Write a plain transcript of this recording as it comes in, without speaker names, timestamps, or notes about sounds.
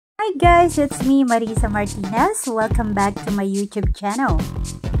Hi guys, it's me Marisa Martinez. Welcome back to my YouTube channel.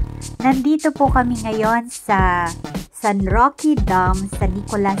 Nandito po kami ngayon sa San ROQUE Dam sa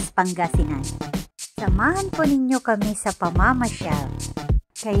Nicolas Pangasinan. Samahan po ninyo kami sa pamamasyal.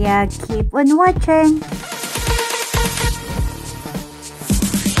 Kaya keep on watching!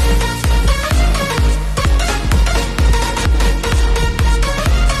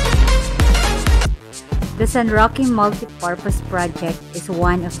 The San ROQUE Multipurpose Project is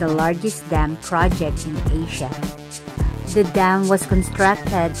one of the largest dam projects in Asia. The dam was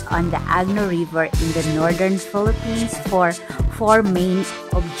constructed on the Agno River in the northern Philippines for four main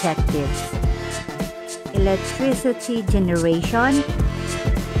objectives: electricity generation,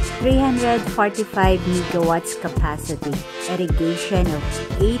 345 megawatts capacity, irrigation of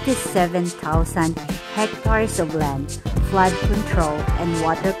 87,000 hectares of land, flood control, and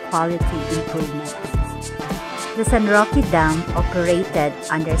water quality improvement. The San ROQUE Dam, operated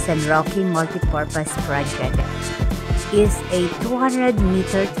under San ROQUE Multipurpose Project, is a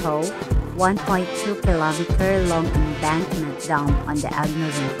 200-meter tall, 1.2-kilometer long embankment dam on the Agno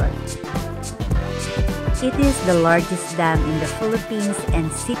River. It is the largest dam in the Philippines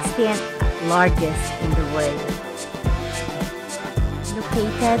and 60th largest in the world.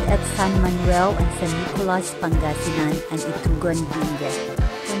 Located at San Manuel and San Nicolas Pangasinan and Itogon, Benguet.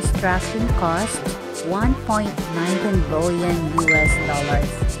 Construction cost $1.19 billion.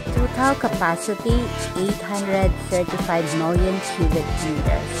 Total capacity 835 million cubic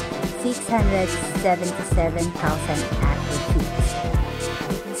meters, 677,000 acre feet.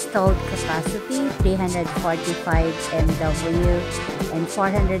 Installed capacity 345 MW and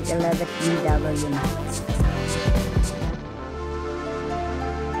 411 MW max.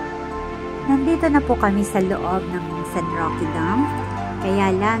 Nandito na po kami sa loob ng San ROQUE Dam.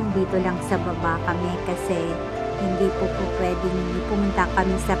 Kaya lang, dito lang sa baba kami kasi hindi po pwedeng pumunta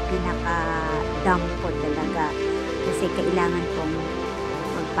kami sa pinaka-dam po talaga. Kasi kailangan pong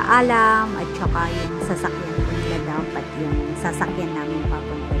magpaalam at saka yung sasakyan po nila dapat yung sasakyan namin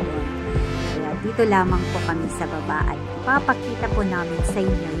papunta doon. Kaya dito lamang po kami sa baba at papakita po namin sa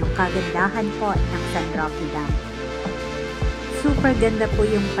inyo yung kagandahan po ng San ROQUE Dam. Super ganda po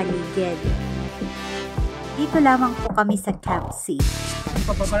yung paligid. Dito lamang po kami sa Camp C.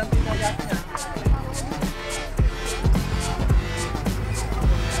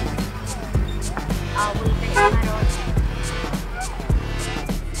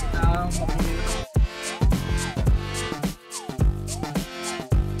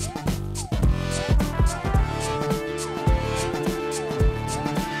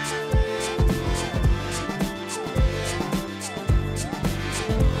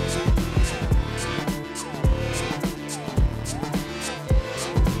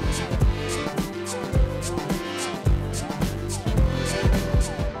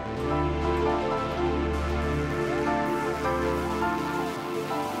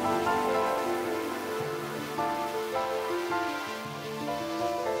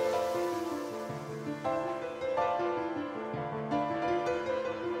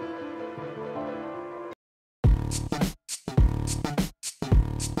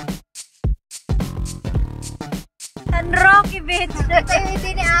 San ROQUE Beach.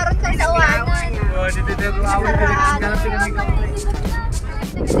 Hindi ni Aaron sa sawanan. Oh, dito awan ko nagkakalat sila ng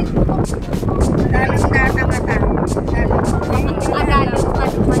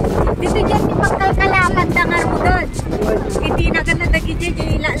Dito dyan ni pagkalkalapan dangar mo doon. Hindi na ganda dagi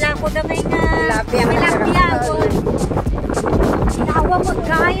dyan. Ilalako na may nga tilapia. Sinawa mo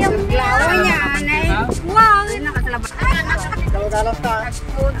gayam. Lawa niya, anay. Wow! daw-daw ta.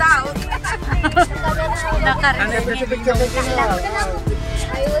 Pudaw. Ano yung picture ko na?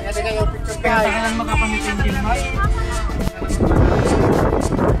 Ayun. Kasi kayo picture ka. Kaya lang makapamitin din mo.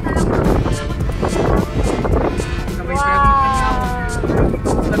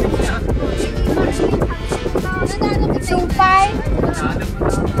 Sumpay.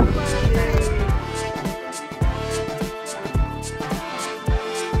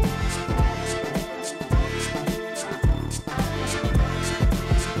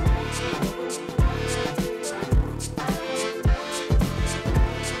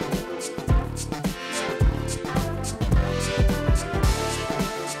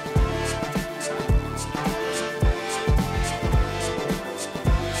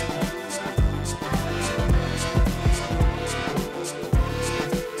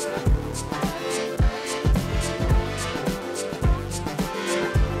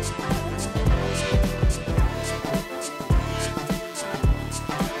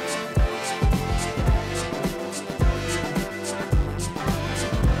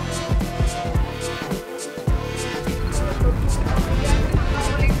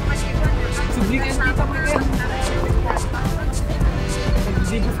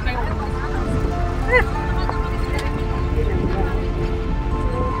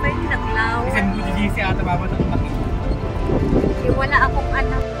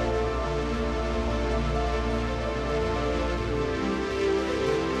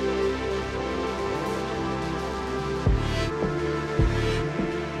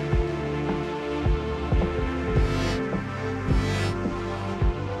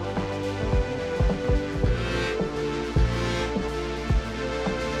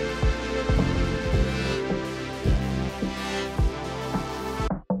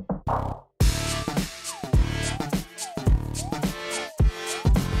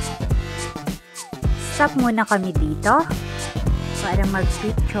 Stop muna kami dito para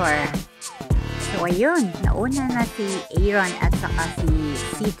mag-picture. So ayun, nauna na si Aaron at saka si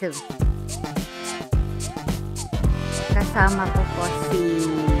Sito. Kasama ko po si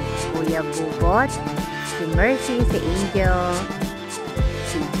Kuya Bubot, si Mercy, si Angel,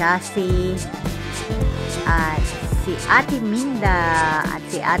 si Jassy, at si Ate Minda at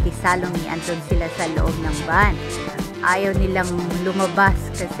si Ate Salome. Andun sila sa loob ng van. Ayaw nilang lumabas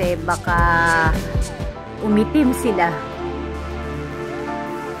kasi baka umitim sila.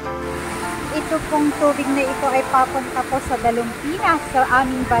 Ito pong tubig na ito ay papunta po sa Dalumpinas, sa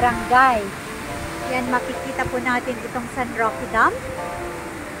aming barangay. Yan, makikita po natin itong San Roque Dam.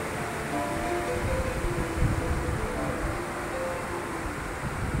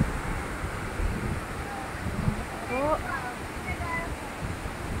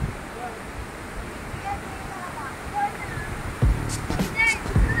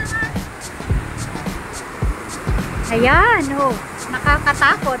 Ayan, oh,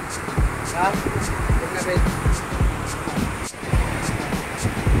 nakakatakot. Yan po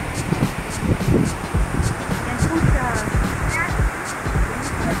siya.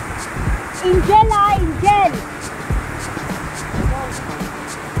 Angel ah, Angel!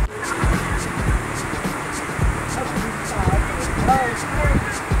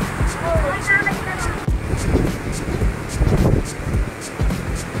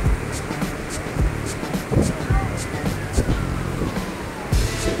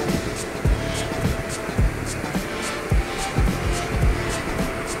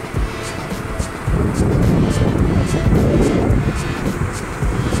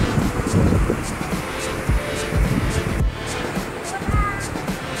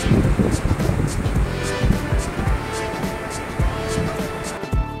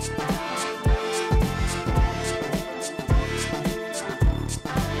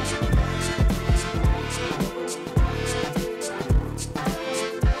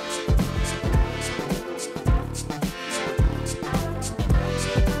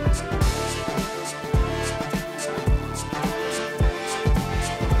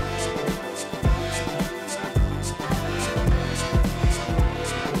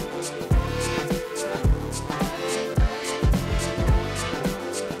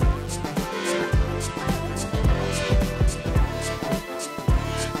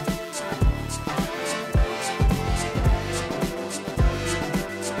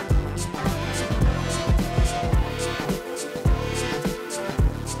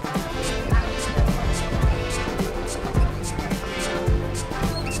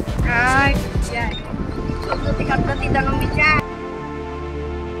 Ay, yan. So, tikat na tita ng midyan.